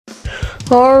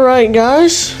Alright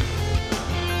guys,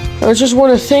 I just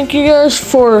want to thank you guys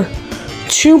for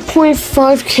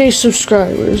 2.5k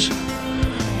subscribers.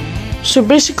 So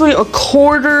basically a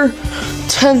quarter,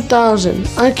 10,000.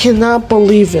 I cannot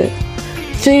believe it.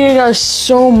 Thank you guys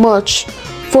so much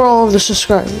for all of the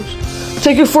subscribers.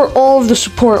 Thank you for all of the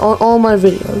support on all my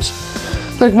videos.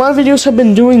 Like, my videos have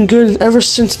been doing good ever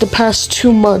since the past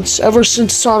 2 months. Ever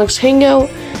since Sonic's Hangout,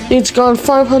 it's gone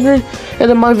 500, and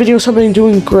then my videos have been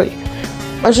doing great.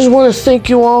 I just want to thank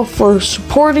you all for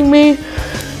supporting me,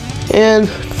 and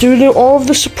due to all of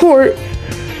the support,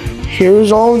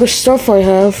 here's all of the stuff I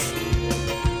have.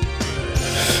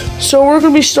 So we're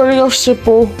going to be starting off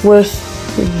simple with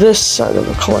this side of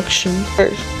the collection.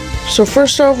 Alright, so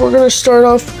first off, we're going to start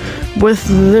off with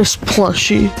this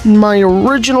plushie, my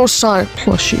original Sonic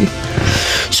plushie.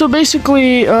 So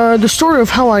basically, the story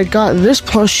of how I got this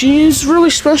plushie is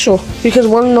really special, because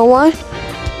wanna know why?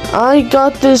 I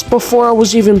got this before I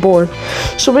was even born.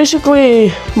 So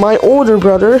basically, my older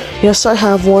brother, yes I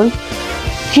have one,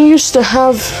 he used to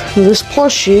have this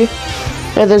plushie,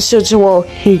 and then since, well,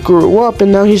 he grew up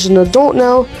and now he's an adult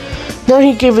now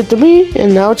he gave it to me,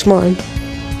 and now it's mine.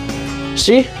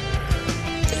 See?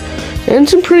 And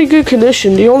it's in pretty good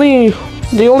condition. The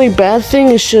only bad thing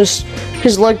is just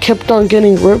his leg kept on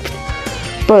getting ripped.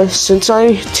 But since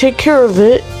I take care of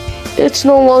it, it's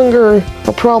no longer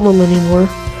a problem anymore.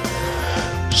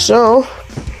 So,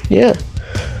 yeah.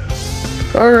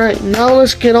 Alright, now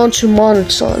let's get on to Modern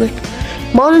Sonic.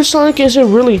 Modern Sonic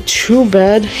isn't really too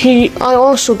bad. I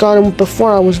also got him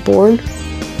before I was born.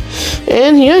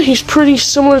 And yeah, he's pretty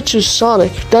similar to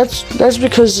Sonic. That's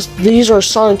because these are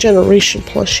Sonic Generation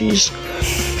plushies.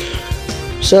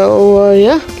 So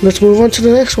yeah, let's move on to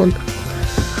the next one.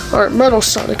 Alright, Metal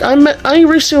Sonic. I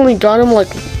recently got him like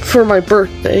for my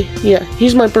birthday. Yeah,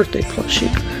 he's my birthday plushie.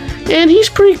 And he's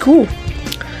pretty cool.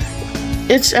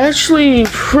 It's actually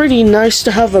pretty nice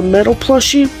to have a metal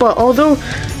plushie, but although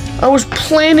I was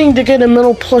planning to get a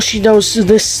metal plushie that was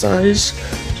this size,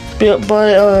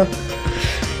 but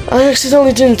I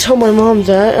accidentally didn't tell my mom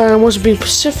that, and I wasn't being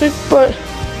specific, but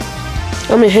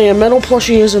I mean, hey, a metal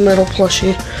plushie is a metal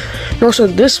plushie. And also,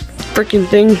 this freaking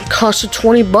thing costed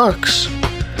 20 bucks.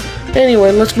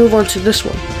 Anyway, let's move on to this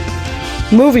one.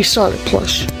 Movie Sonic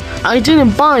plush. I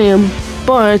didn't buy him,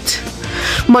 but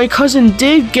my cousin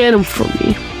did get him for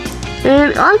me,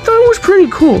 and I thought it was pretty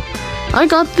cool. I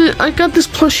got this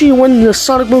plushie when the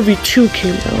Sonic Movie 2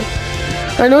 came out.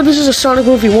 I know this is a Sonic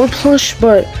Movie 1 plush,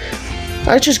 but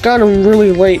I just got him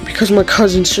really late because my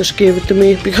cousins just gave it to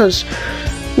me because,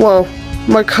 well,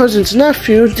 my cousin's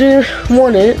nephew didn't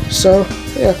want it, so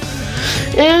yeah.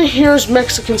 And here's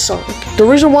Mexican Sonic. The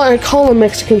reason why I call him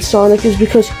Mexican Sonic is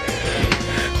because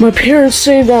my parents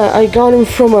say that I got him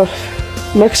from a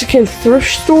Mexican store,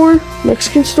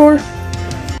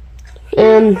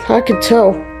 and I could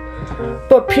tell.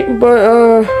 But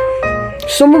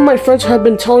some of my friends have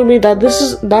been telling me that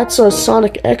that's a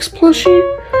Sonic X plushie.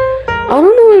 I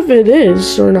don't know if it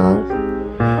is or not.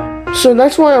 So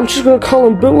that's why I'm just gonna call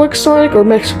him Bootleg Sonic or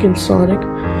Mexican Sonic.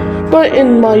 But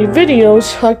in my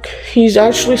videos, he's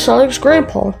actually Sonic's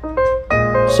grandpa.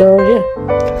 So yeah.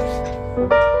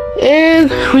 And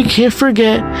we can't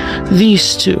forget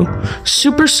these two.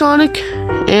 Super Sonic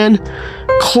and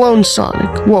Clone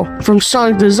Sonic. Well, from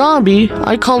Sonic the Zombie,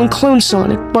 I call him Clone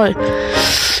Sonic, but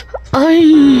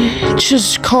I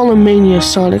just call him Mania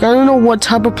Sonic. I don't know what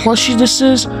type of plushie this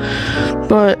is,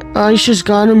 but I just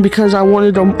got him because I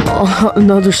wanted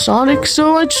another Sonic,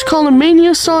 so I just call him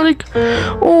Mania Sonic,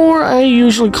 or I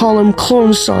usually call him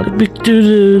Clone Sonic due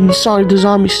to the Sonic the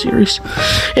Zombie series.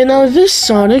 And now this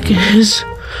Sonic is,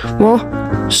 well,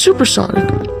 Super Sonic.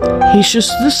 He's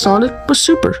just this Sonic, but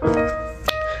super.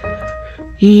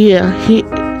 Yeah, I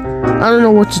don't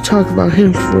know what to talk about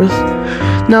him with.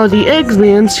 Now the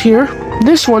Eggmans here,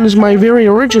 this one is my very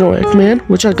original Eggman,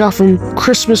 which I got from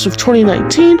Christmas of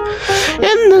 2019,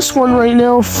 and this one right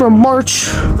now from March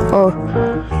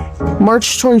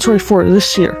 2024,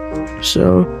 this year.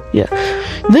 So yeah,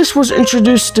 this was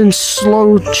introduced in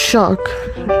Slow Chuck,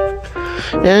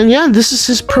 and yeah, this is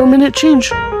his permanent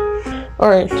change.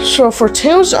 Alright, so for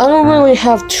Tails, I don't really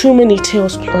have too many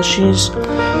Tails plushies.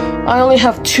 I only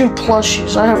have 2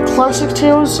 plushies. I have Classic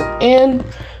Tails and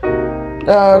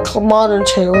Modern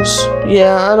Tails.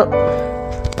 Yeah,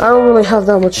 I don't really have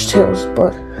that much Tails,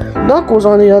 but Knuckles,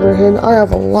 on the other hand, I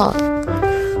have a lot.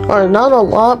 Alright, not a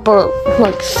lot, but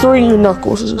like 3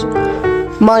 Knuckles.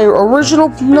 My original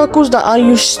Knuckles that I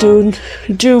used to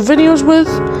do videos with,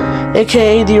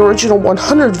 aka the original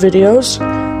 100 videos.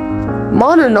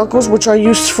 Modern Knuckles, which I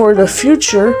used for the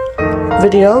future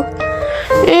video,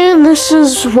 And this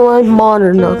is my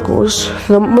modern Knuckles,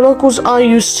 the Knuckles I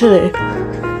use today.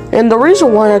 And the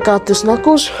reason why I got this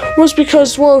Knuckles was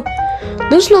because, well,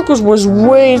 this Knuckles was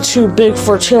way too big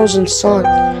for Tails and Sonic.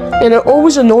 And it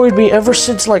always annoyed me ever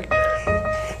since, like,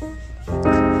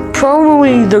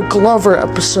 probably the Glover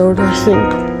episode, I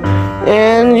think.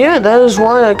 And yeah, that is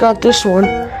why I got this one.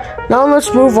 Now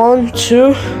let's move on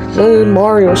to the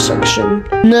Mario section.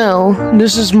 Now,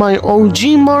 this is my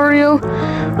OG Mario.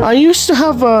 I used to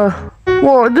have a...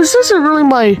 Well, this isn't really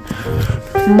my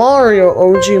Mario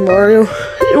OG Mario.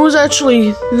 It was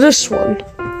actually this one.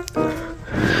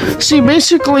 See,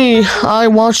 basically, I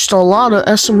watched a lot of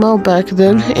SML back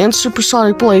then, and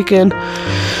Supersonic Blake, and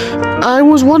I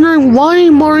was wondering why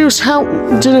Mario's hat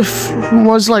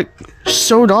was, like,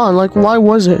 sewed on. Like, why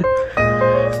was it?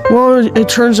 Well, it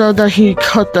turns out that he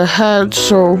cut the hat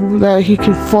so that he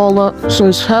can fall up, so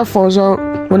his hat falls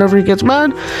out whenever he gets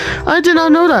mad. I did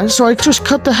not know that, so I just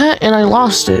cut the hat and I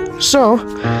lost it. So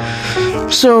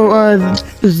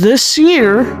this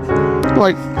year,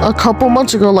 like a couple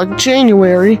months ago, like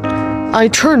January, I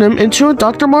turned him into a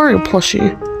Dr. Mario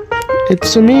plushie.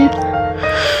 It's me,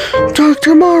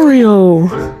 Dr.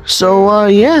 Mario. So,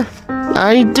 yeah.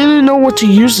 I didn't know what to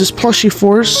use this plushie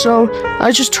for, so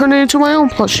I just turned it into my own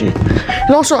plushie.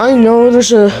 And also, I know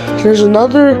there's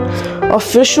another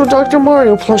official Dr.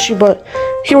 Mario plushie, but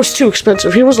he was too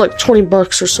expensive. He was like 20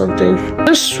 bucks or something.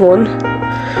 This one,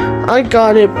 I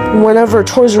got it whenever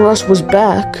Toys R Us was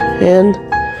back, and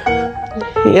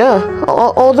yeah.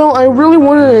 Although I really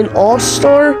wanted an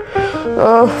All-Star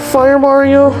Fire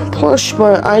Mario plush,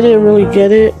 but I didn't really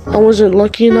get it. I wasn't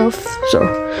lucky enough,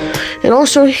 so. And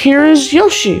also, here is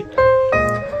Yoshi.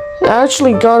 I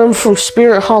actually got him from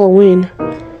Spirit Halloween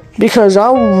because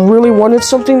I really wanted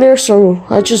something there, so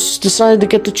I just decided to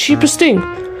get the cheapest thing.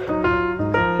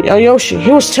 Yeah, Yoshi.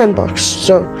 He was 10 bucks,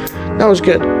 so that was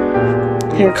good.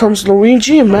 Here comes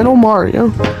Luigi and Metal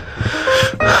Mario.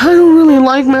 I don't really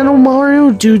like Metal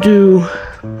Mario due to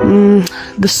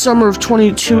the Summer of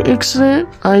 22 incident.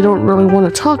 I don't really want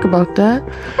to talk about that,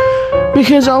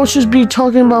 because I'll just be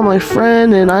talking about my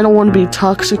friend, and I don't want to be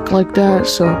toxic like that,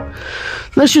 so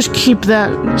let's just keep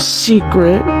that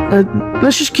secret.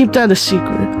 Let's just keep that a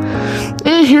secret.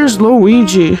 And here's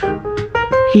Luigi.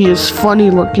 He is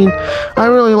funny looking. I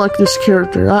really like this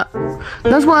character.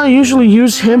 That's why I usually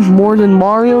use him more than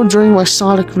Mario during my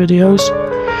Sonic videos.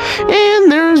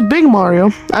 And there's Big Mario.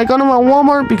 I got him at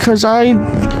Walmart because I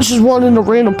just wanted a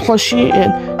random plushie,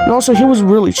 and also he was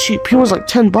really cheap. He was like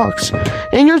 10 bucks.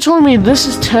 And you're telling me this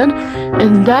is 10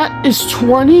 and that is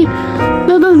 20?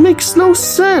 That makes no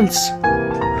sense.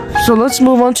 So let's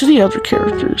move on to the other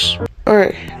characters.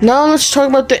 Alright, now let's talk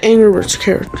about the Angry Birds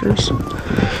characters.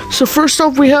 So first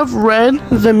off, we have Red,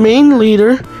 the main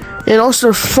leader. And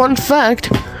also, fun fact,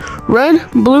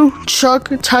 Red, Blue, Chuck,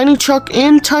 Tiny Chuck,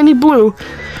 and Tiny Blue,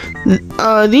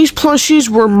 these plushies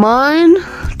were mine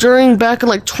back in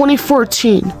like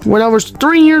 2014 when I was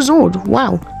 3 years old.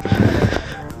 Wow.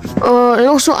 And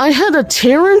also, I had a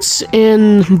Terrence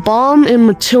and Bomb and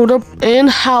Matilda and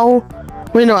Hal.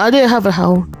 Wait, no, I didn't have a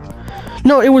Hal.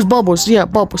 No, it was Bubbles. Yeah,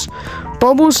 Bubbles.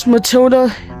 Bubbles,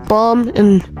 Matilda, Bomb,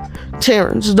 and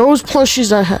Terrence. Those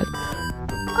plushies I had.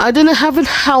 I didn't have a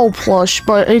Hal plush,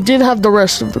 but I did have the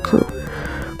rest of the crew.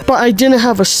 But I didn't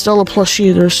have a Stella plush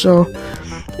either, so.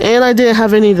 And I didn't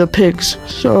have any of the pigs,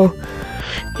 so.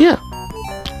 Yeah.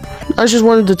 I just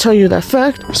wanted to tell you that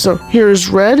fact. So, here's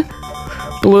Red,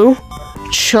 Blue,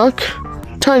 Chuck,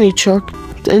 Tiny Chuck,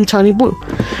 and Tiny Blue.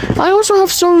 I also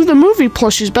have some of the movie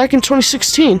plushies back in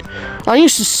 2016. I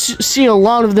used to see a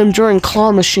lot of them during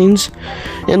claw machines,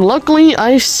 and luckily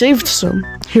I saved some.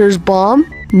 Here's Bomb,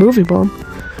 Movie Bomb,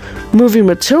 Movie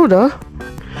Matilda,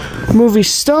 Movie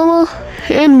Stella,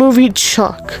 and Movie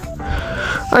Chuck.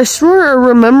 I swear I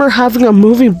remember having a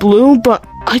Movie Blue, but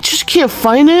I just can't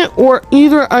find it, or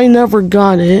either I never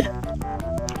got it.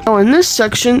 Now in this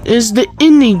section is the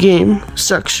indie game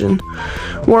section,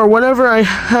 where whenever I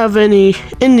have any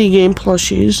indie game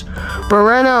plushies, but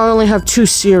right now I only have 2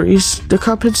 series, the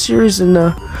Cuphead series and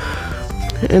the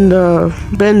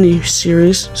Bendy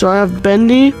series. So I have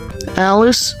Bendy,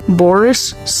 Alice,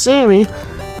 Boris, Sammy,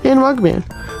 and Mugman.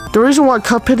 The reason why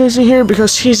Cuphead isn't here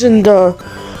because he's in the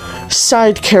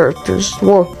side characters,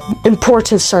 well,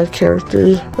 important side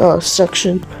characters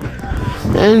section.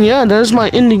 And yeah, there's my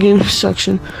indie game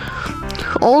section.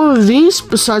 All of these,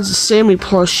 besides the Sammy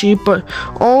plushie, but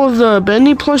all of the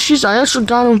Bendy plushies, I actually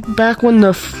got them back when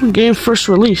the game first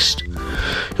released.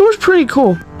 It was pretty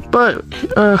cool. But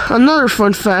another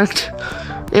fun fact,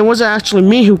 it wasn't actually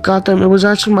me who got them, it was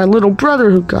actually my little brother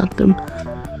who got them.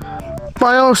 But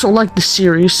I also like the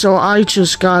series, so I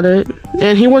just got it.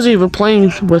 And he wasn't even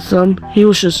playing with them. He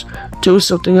was just doing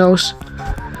something else.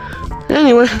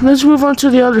 Anyway, let's move on to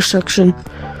the other section.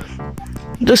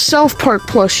 The South Park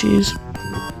plushies.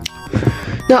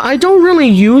 Now, I don't really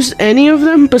use any of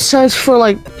them besides for,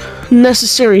 like,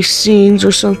 necessary scenes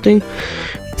or something.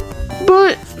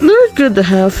 But they're good to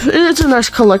have. It's a nice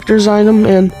collector's item,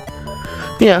 and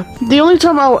yeah. The only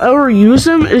time I'll ever use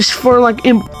them is for, like,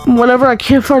 whenever I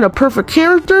can't find a perfect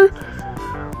character,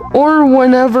 or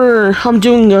whenever I'm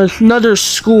doing another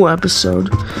school episode.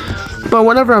 But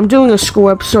whenever I'm doing a school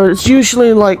episode, it's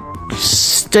usually, like,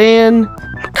 Stan,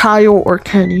 Kyle, or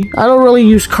Kenny. I don't really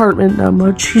use Cartman that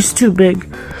much. He's too big.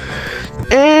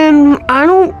 And I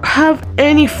don't have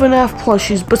any FNAF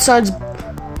plushies besides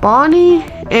Bonnie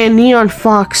and Neon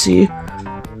Foxy.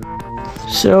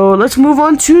 So let's move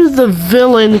on to the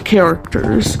villain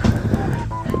characters.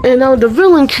 And now the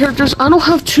villain characters, I don't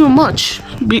have too much.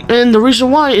 And the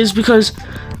reason why is because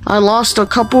I lost a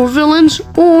couple of villains,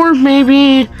 or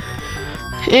maybe...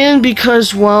 And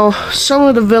because, well, some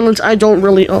of the villains I don't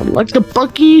really own. Like the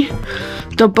Bucky's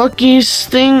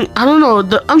thing, I don't know.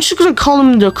 I'm just gonna call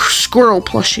him the squirrel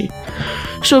plushie.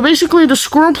 So basically, the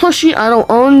squirrel plushie I don't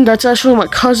own. That's actually my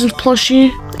cousin's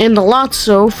plushie. And the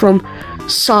Lotso from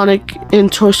Sonic in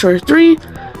Toy Story 3.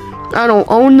 I don't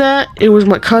own that. It was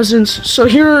my cousin's. So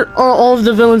here are all of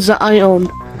the villains that I own.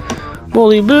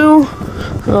 Bully Boo.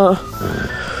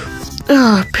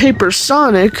 Paper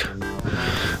Sonic.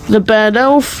 The Bad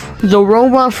Elf, the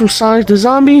robot from Sonic the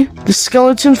Zombie, the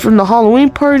skeleton from the Halloween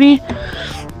party,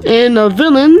 and a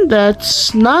villain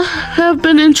that's not have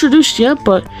been introduced yet,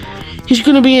 but he's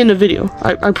gonna be in the video,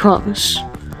 I promise.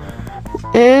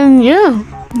 And yeah,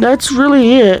 that's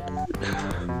really it.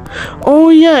 Oh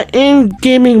yeah, and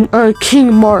Gaming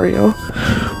King Mario.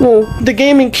 Well, the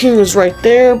Gaming King is right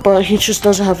there, but he just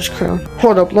doesn't have his crown.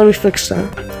 Hold up, let me fix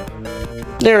that.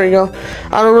 There we go.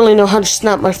 I don't really know how to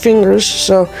snap my fingers,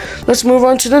 so let's move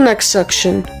on to the next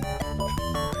section.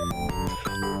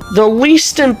 The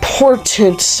least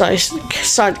important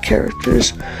side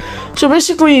characters. So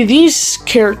basically, these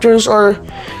characters are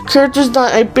characters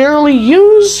that I barely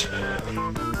use,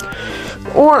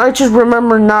 or I just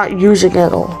remember not using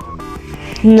at all.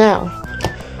 Now,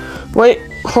 wait,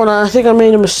 hold on, I think I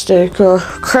made a mistake.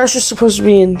 Crash is supposed to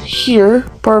be in here,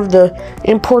 part of the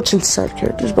important side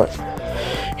characters, but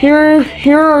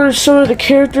here are some of the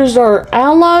characters that are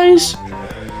allies,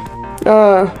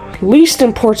 least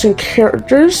important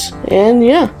characters, and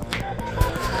yeah.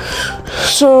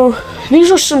 So,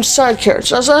 these are some side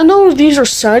characters. As I know these are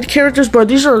side characters, but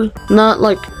these are not,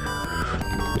 like,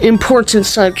 important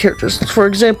side characters. For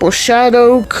example,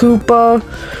 Shadow, Koopa,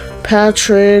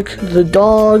 Patrick, the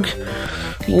dog,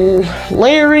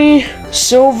 Larry,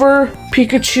 Silver,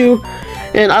 Pikachu,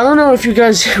 and I don't know if you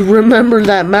guys remember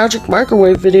that Magic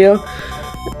Microwave video.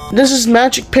 This is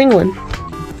Magic Penguin.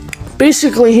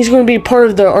 Basically, he's going to be part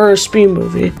of the RSB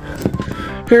movie.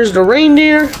 Here's the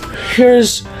reindeer.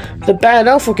 Here's the Bad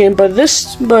Elf again, but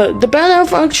the Bad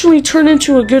Elf actually turned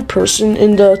into a good person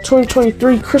in the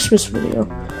 2023 Christmas video.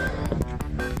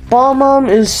 Bomb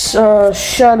is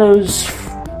Shadow's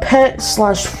pet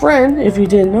 / friend, if you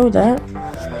didn't know that.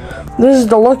 This is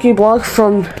the Lucky Block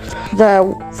from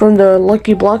the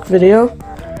Lucky Block video.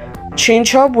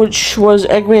 Change Hub, which was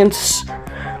Eggman's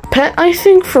pet, I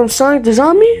think, from Sonic the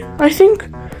Zombie, I think.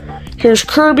 Here's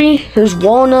Kirby, here's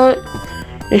Walnut,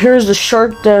 and here's the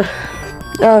shark.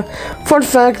 Fun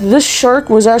fact, this shark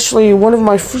was actually one of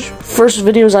my first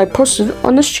videos I posted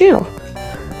on this channel.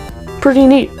 Pretty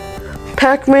neat.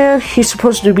 Pac-Man, he's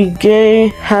supposed to be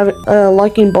gay,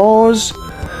 liking balls.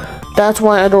 That's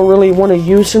why I don't really want to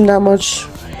use him that much.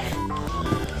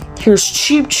 Here's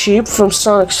Cheep from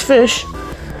Sonic's Fish.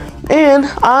 And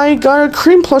I got a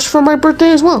cream plush for my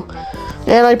birthday as well.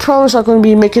 And I promise I'm going to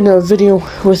be making a video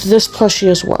with this plushie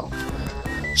as well.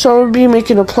 So I'll be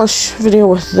making a plush video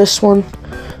with this one.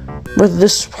 With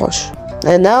this plush.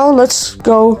 And now let's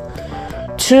go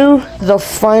to the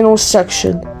final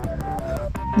section.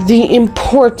 The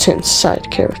important side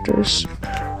characters.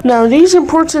 Now these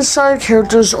important side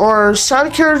characters are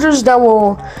side characters that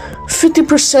will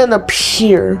 50%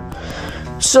 appear.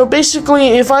 So basically,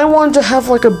 if I wanted to have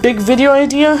like a big video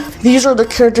idea, these are the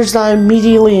characters that I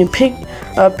immediately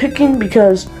picking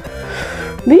because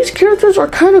these characters are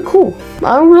kind of cool.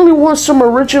 I really want some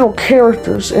original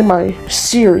characters in my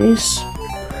series.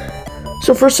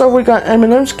 So first off, we got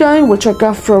M&M's guy, which I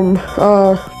got from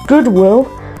Goodwill,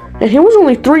 and he was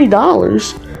only $3.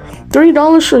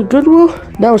 $3 for Goodwill?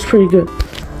 That was pretty good.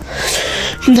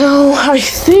 Now, I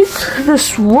think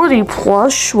this Woody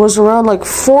plush was around like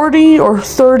 $40 or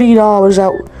 $30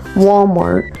 at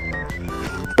Walmart.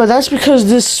 But that's because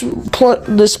this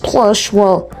plush,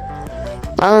 well,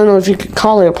 I don't know if you could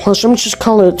call it a plush. I'm just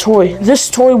call it a toy. This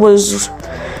toy was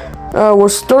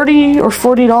 $30 or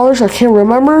 $40. I can't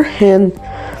remember. And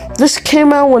this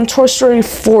came out when Toy Story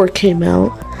 4 came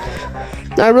out.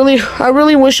 I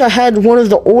really wish I had one of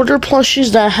the older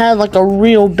plushies that had like a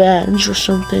real badge or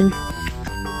something.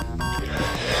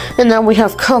 And now we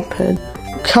have Cuphead.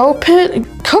 Cuphead,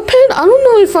 I don't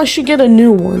know if I should get a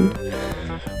new one.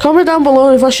 Comment down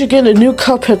below if I should get a new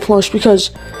Cuphead plush,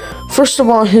 because first of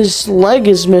all, his leg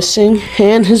is missing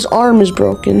and his arm is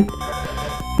broken.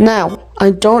 Now,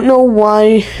 I don't know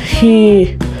why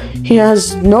he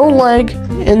has no leg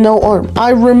and no arm.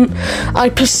 I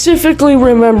specifically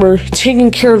remember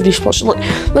taking care of these plushes. Look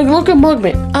at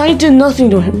Mugman. I did nothing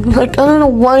to him. Like, I don't know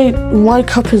why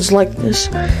Cuphead's like this.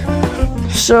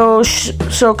 So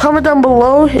comment down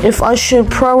below if I should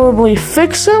probably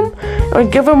fix him or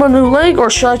give him a new leg, or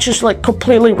should I just like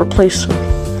completely replace him.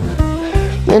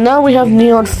 And now we have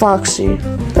Neon Foxy,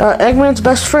 Eggman's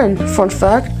best friend. Fun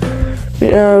fact,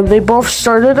 they both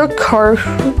started a car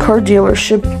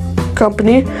dealership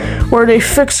company where they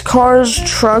fix cars,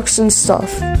 trucks, and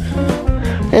stuff.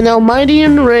 And now Mighty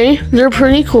and Ray, they're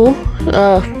pretty cool.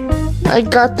 I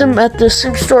got them at the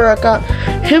same store I got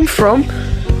him from.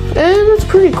 And it's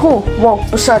pretty cool. Well,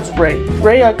 besides Ray.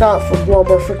 Ray I got from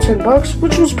Walmart for $10,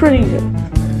 which was pretty good.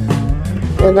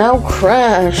 And now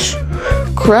Crash.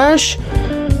 Crash,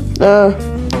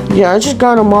 yeah, I just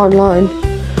got him online.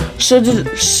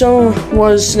 So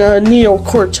was Neo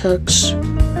Cortex.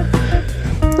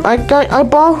 I got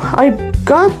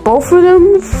both of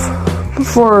them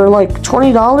for like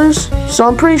 $20. So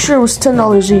I'm pretty sure it was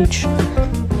 $10 each.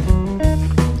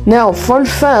 Now, fun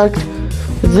fact.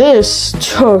 This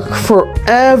took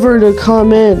forever to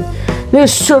come in.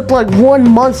 This took like 1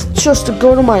 month just to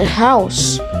go to my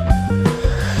house.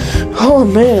 Oh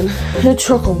man, it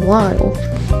took a while.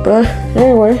 But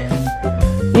anyway,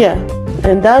 yeah.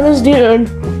 And that is the end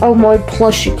of my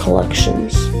plushie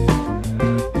collections.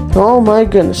 Oh my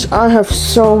goodness, I have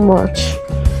so much.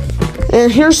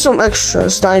 And here's some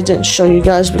extras that I didn't show you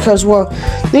guys because, well,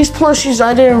 these plushies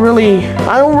I don't really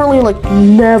like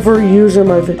never use in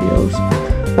my videos.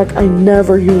 Like, I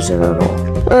never use it at all.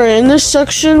 Alright, in this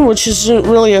section, which isn't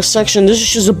really a section, this is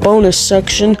just a bonus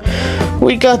section,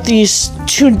 we got these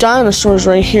 2 dinosaurs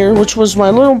right here, which was my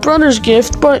little brother's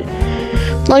gift, but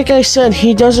like I said,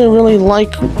 he doesn't really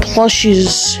like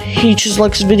plushies. He just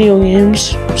likes video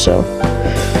games. So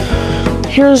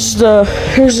here's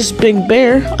this big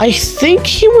bear. I think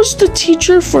he was the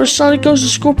teacher for Sonic Goes to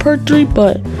School Part 3,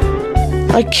 but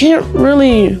I can't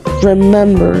really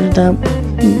remember that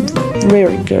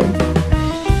very good.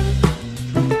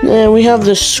 And we have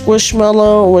this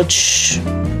Squishmallow, which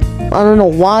I don't know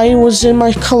why it was in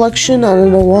my collection. I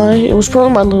don't know why. It was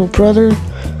probably my little brother.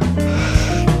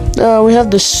 We have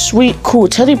this sweet, cool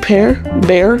teddy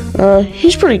bear.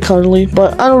 He's pretty cuddly,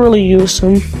 but I don't really use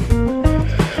him.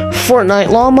 Fortnite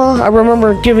Llama. I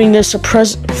remember giving this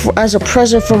as a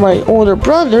present for my older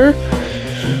brother.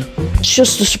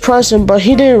 Just to surprise him, but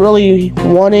he didn't really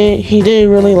want it. He didn't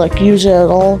really like use it at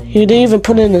all. He didn't even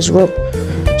put it in his room,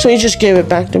 so he just gave it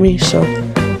back to me. So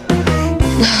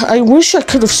I wish I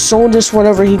could have sold this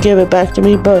whenever he gave it back to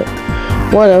me, but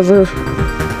whatever.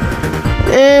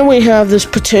 And we have this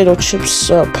potato chips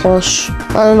plush.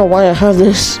 I don't know why I have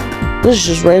this. This is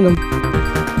just random. I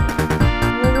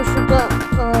forgot.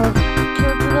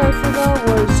 Character that I forgot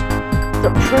was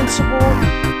the principal,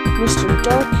 Mr.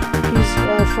 Duck.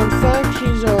 Fun fact,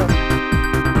 he's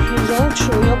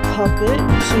actually a puppet,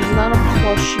 so he's not a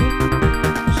plushie.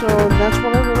 So that's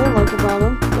what I really like about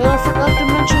him. And I forgot to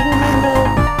mention him in the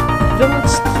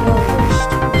villain's list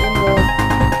in the video.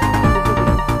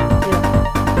 Yeah.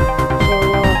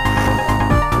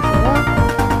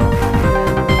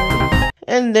 So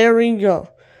and there we go.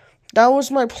 That was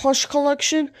my plush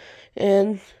collection,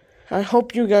 and I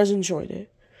hope you guys enjoyed it.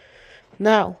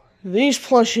 Now, these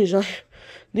plushies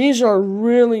these are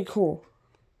really cool.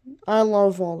 I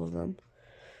love all of them.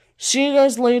 See you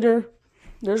guys later.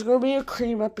 There's going to be a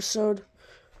cream episode.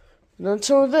 And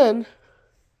until then,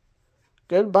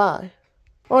 goodbye.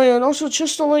 Oh yeah, and also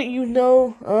just to let you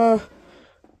know,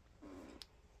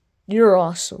 you're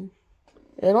awesome.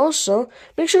 And also,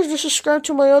 make sure to subscribe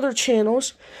to my other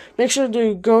channels. Make sure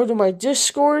to go to my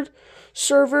Discord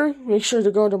server. Make sure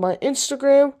to go to my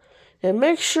Instagram. And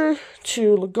make sure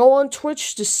to go on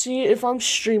Twitch to see if I'm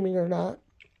streaming or not.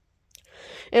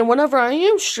 And whenever I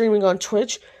am streaming on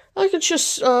Twitch, I could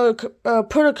just put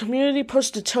a community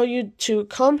post to tell you to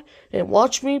come and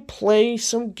watch me play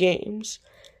some games.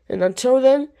 And until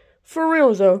then, for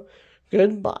real though,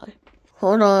 Goodbye.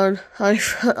 Hold on.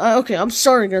 Okay, I'm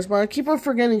sorry, guys, but I keep on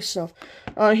forgetting stuff.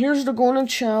 Here's the Golden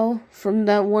Chow from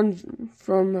that one,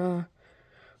 from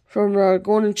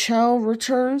Golden Chow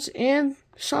Returns, and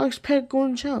Sonic's Pet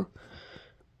Golden Chow.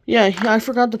 Yeah, I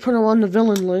forgot to put him on the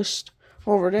villain list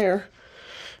over there.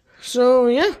 So,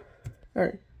 yeah.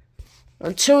 Alright.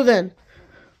 Until then,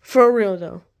 for real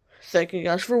though, thank you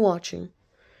guys for watching.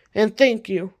 And thank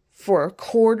you for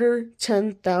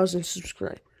 10,000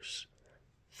 subscribers.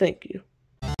 Thank you.